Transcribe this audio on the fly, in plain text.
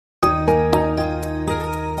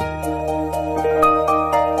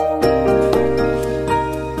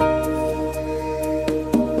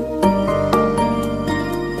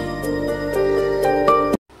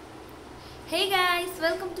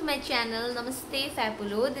Namaste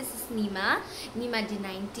Fabulo. This is Nima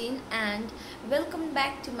D19, and welcome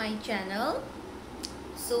back to my channel.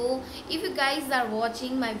 So if you guys are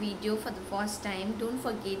watching my video for the first time, don't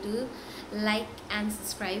forget to like and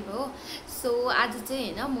subscribe. So आज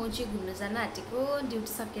चाहिँ हैन म चाहिँ घुम्न जान आटेको,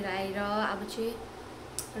 duty सकेर आएर अब चाहिँ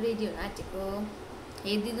रेडी हुन आटेको।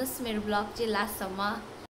 हेर्दिनुस् मेरो ब्लग चाहिँ लास्ट सम्म।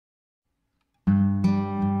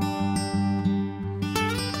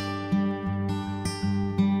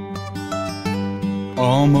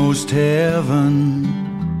 Almost heaven,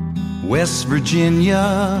 West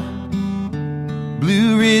Virginia,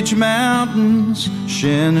 Blue Ridge Mountains,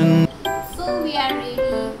 Shannon. So we are ready.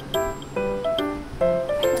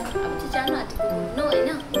 अब चाहिँ जानु आटेको घुम्नु हैन,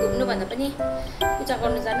 घुम्नु भन्दा पनि पूजा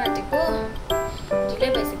गर्नु जानु आटेको। ढिलै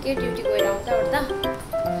भइसक्यो ड्युटी गएर आउँदा ओर्दा।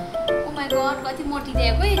 ओ माय गॉड, कति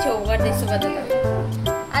मोटिदिएको है छेउ गर्दैछु गर्दा त।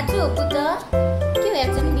 आज हो बुद्ध के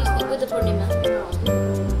भएछ नि बिस्ने बुद्ध पूर्णिमा,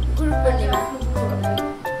 गुरु पूर्णिमा।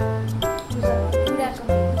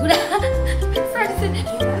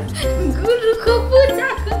 गुरुको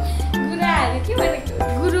पूजाको गुराहरु के भनेको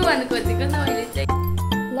गुरु भन्नु खोजेको न मैले चाहिँ।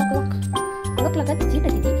 लक लगा दिदी न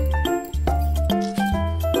दिदी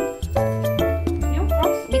यो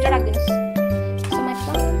भित्र राख्दिनुस्। समय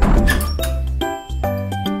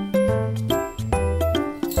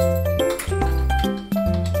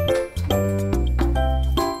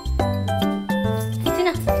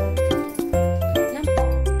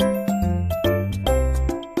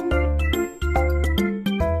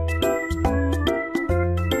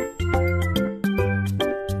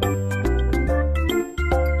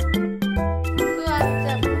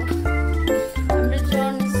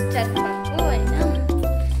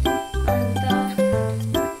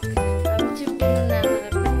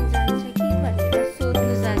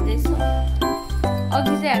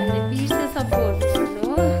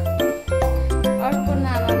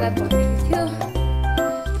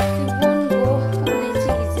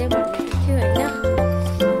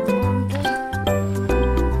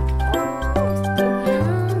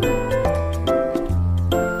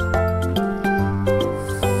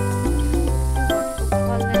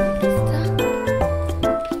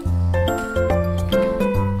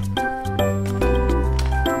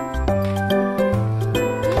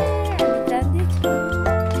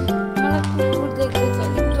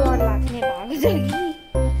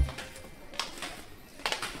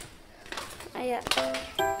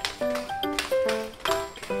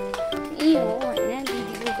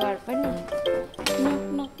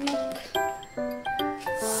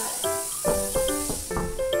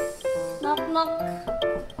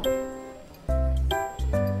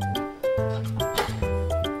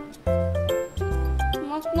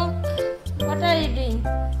What are you doing?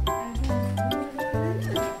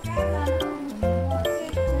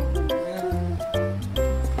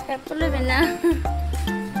 Careful, Vena.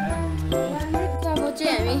 अब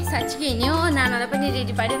चाहिँ हामी साँच्चै हिँड्यो, नानालाई पनि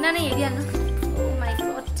रेडी पार्यो। नाना हेरिहाल्नु। Oh my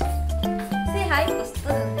god. Say hi कस्तो।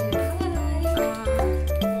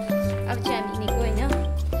 अब चाहिँ हामी हिँडेको हैन।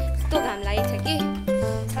 यस्तो घाम लागेछ कि।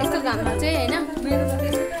 यस्तो घाममा चाहिँ हैन।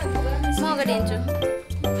 म अगाडि हिँड्छु।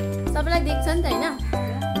 सबैलाई देख्छ नि त हैन?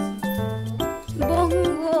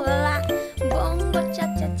 Bongo cha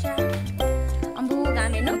cha cha. Ambu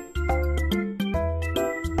game no.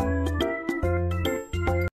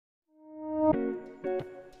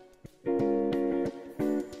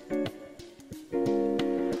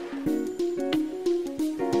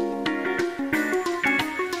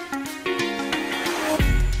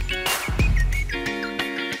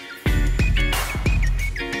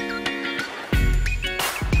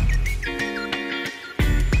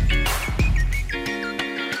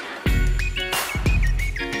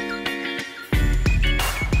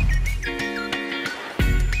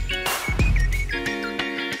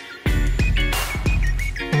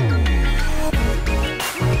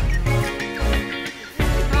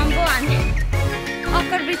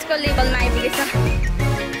 को लेभलमा आइपुगेछ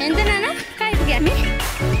हैन त नाना? कहाँ आइपुग्यो हामी?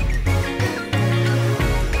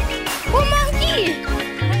 ओ मङ्की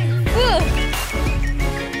ओ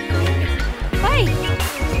भाइ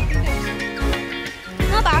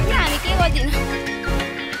नभाग्न हामी के गर्दिन।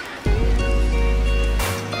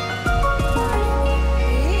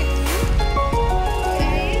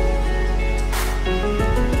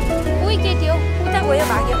 उही केटी हो, उता गयो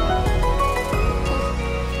भाग्यो।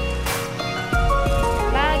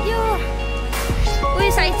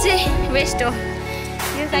 साइड चाहिँ वेस्ट हो,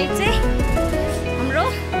 यो साइड चाहिँ हाम्रो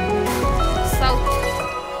साउथ।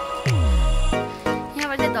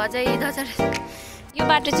 यहाँबाट चाहिँ ध्वजा यो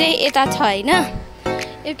बाटो चाहिँ यता छ हैन।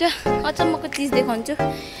 एउटा अचम्मको चिज देखाउँछु।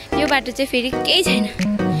 यो बाटो चाहिँ फेरि केही छैन,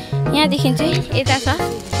 यहाँदेखि चाहिँ यता छ,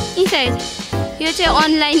 यी साइड यो चाहिँ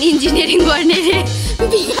अनलाइन इन्जिनियरिङ गर्ने रे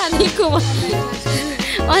बिहानीको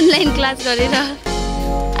अनलाइन क्लास गरेर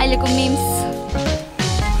अहिलेको मिम्स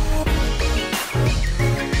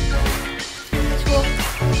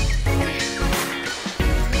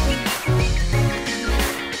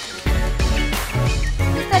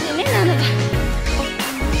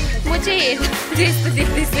म चाहिँ यस्तो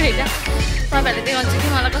देख्दैछु होइन तपाईँहरूले देखाउँछु कि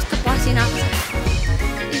मलाई कस्तो पसिना आउँछ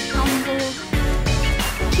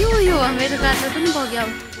के हो यो मेरो गाडा पनि बग्यो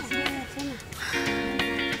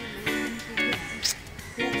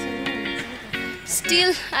स्टिल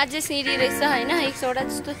अझै सिँढी रहेछ होइन 100वटा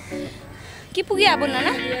जस्तो के पुग्यो अब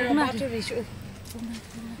नाना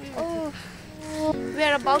O V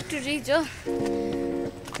are about to reach हो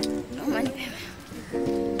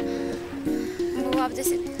अब चाहिँ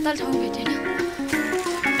शीतल ठाउँ भेटेन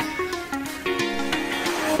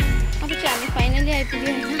अब चाहिँ हामी फाइनली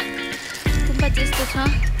आइपुग्यो होइन गुम्बा चाहिँ यस्तो छ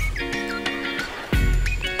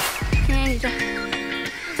यहाँनिर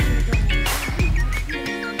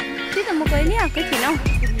त्यही त म कहिले आएकै थिइनँ हौ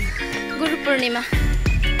गुरु पूर्णिमा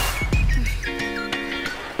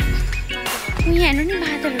यहाँ हेर्नु नि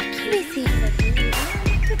बादलहरू के बेसी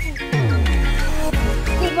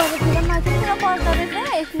पूर्वतिर माथि पुरा पर्दो रहेछ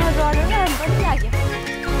यसमा डर पनि लाग्यो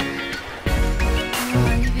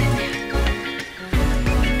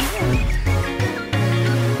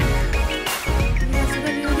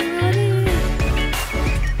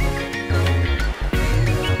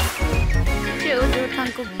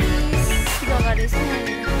जोरथाङको बिस जग्गा रहेछ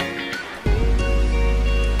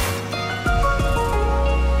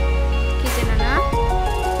के चाहिँ नाना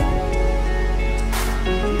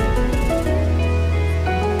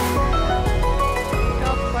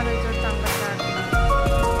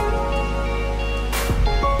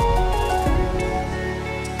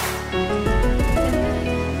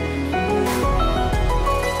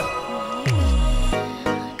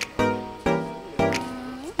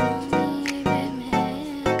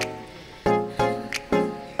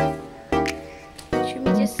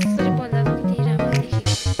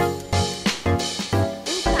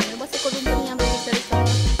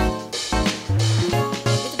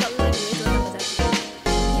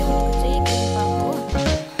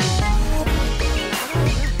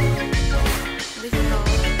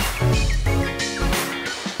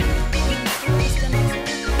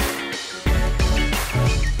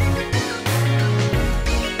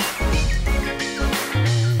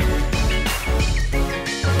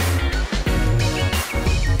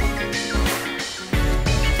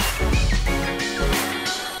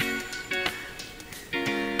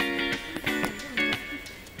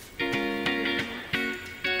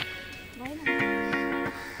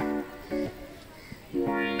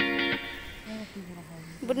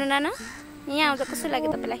बुढ्नु नाना यहाँ आउँदा कस्तो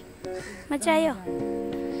लाग्यो तपाईँलाई मजा आयो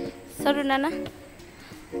सरू नाना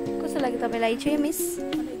कस्तो लाग्यो तपाईँलाई चाहिँ मिस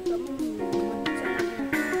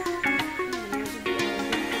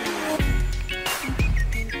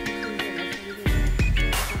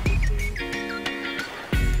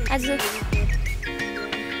आज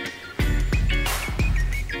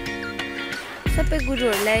सबै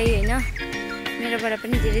गुरुहरूलाई होइन मेरोबाट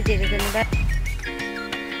पनि धेरै धेरै धन्यवाद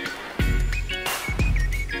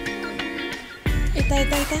यता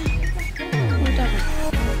यता यता उल्टा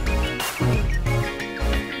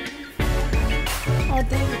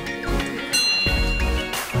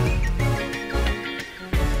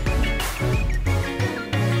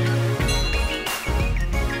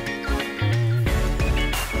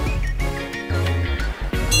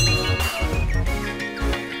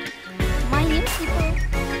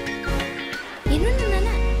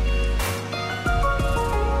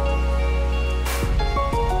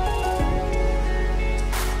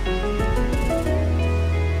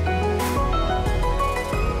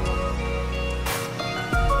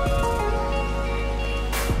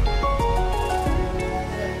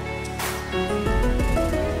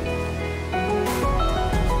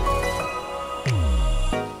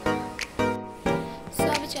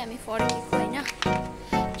फर्केको होइन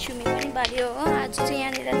छुमी पनि बाल्यो हो आज चाहिँ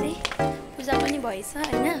यहाँनिर चाहिँ पूजा पनि भएछ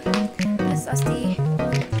होइन प्लस अस्ति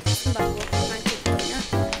भएको मान्छेको होइन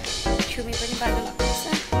छुमी पनि बाल्नु भएको रहेछ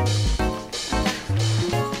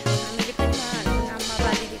हामीले पनि उहाँहरूको नाममा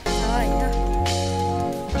बालिदिएको छ होइन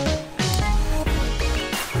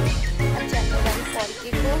आज हाम्रो गाडी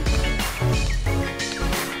फर्केको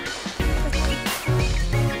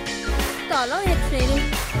तल एक फेरि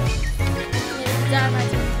मेरो जामा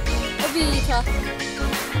चाहिँ छ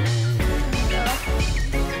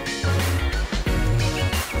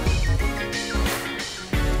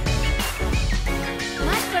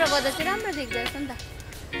मासबाट गर्दा चाहिँ राम्रो देख्दो रहेछ नि त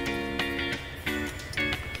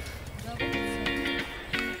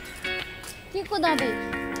को दबाई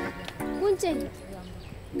कुन चाहिँ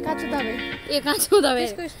काँचो दबाई ए काँचो दबाई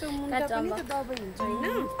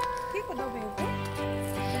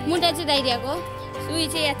मुन्टा चाहिँ डाइरियाको सुई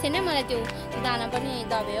चाहिँ याद छैन मलाई त्यो दाना पनि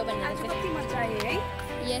दबाई हो भनेर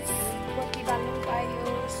यस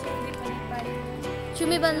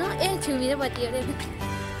छुमी बल्नु ए छुमी र बत्ती अरे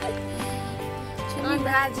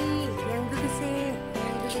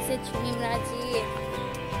छुमी राजी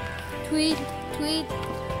ठुई ठुई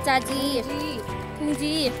चाजी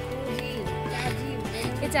पुजी यो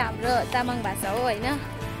चाहिँ हाम्रो तामाङ भाषा हो होइन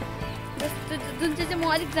जुन चाहिँ म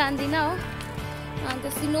अलिक जान्दिनँ हो अन्त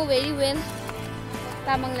C no very well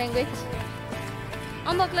Tamang language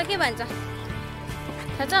अम्बकलाई के भन्छ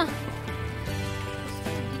थाहा छ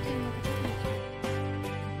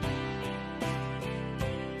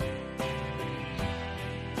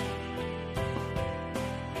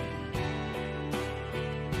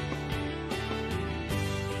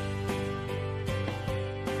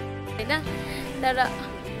तर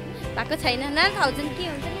भएको छैन 9000 के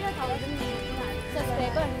हुन्छ नि 1000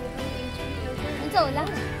 सब्सक्राइबर हुन्छ होला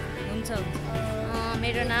हुन्छ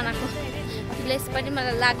मेरो नानाको प्लेस पनि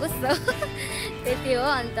मलाई लागोस् न त्यति हो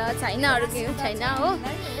अन्त छैन अरू केही छैन हो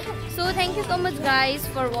so thank you so much guys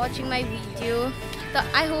for watching my video त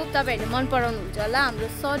आई होप तपाईँहरूले मन पराउनुहुन्छ होला हाम्रो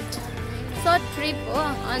सर्ट ट्रिप हो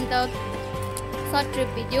अन्त short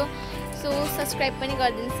trip video so subscribe पनि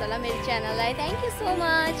गरिदिनुहोस् होला मेरो च्यानललाई thank you so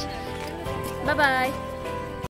much by by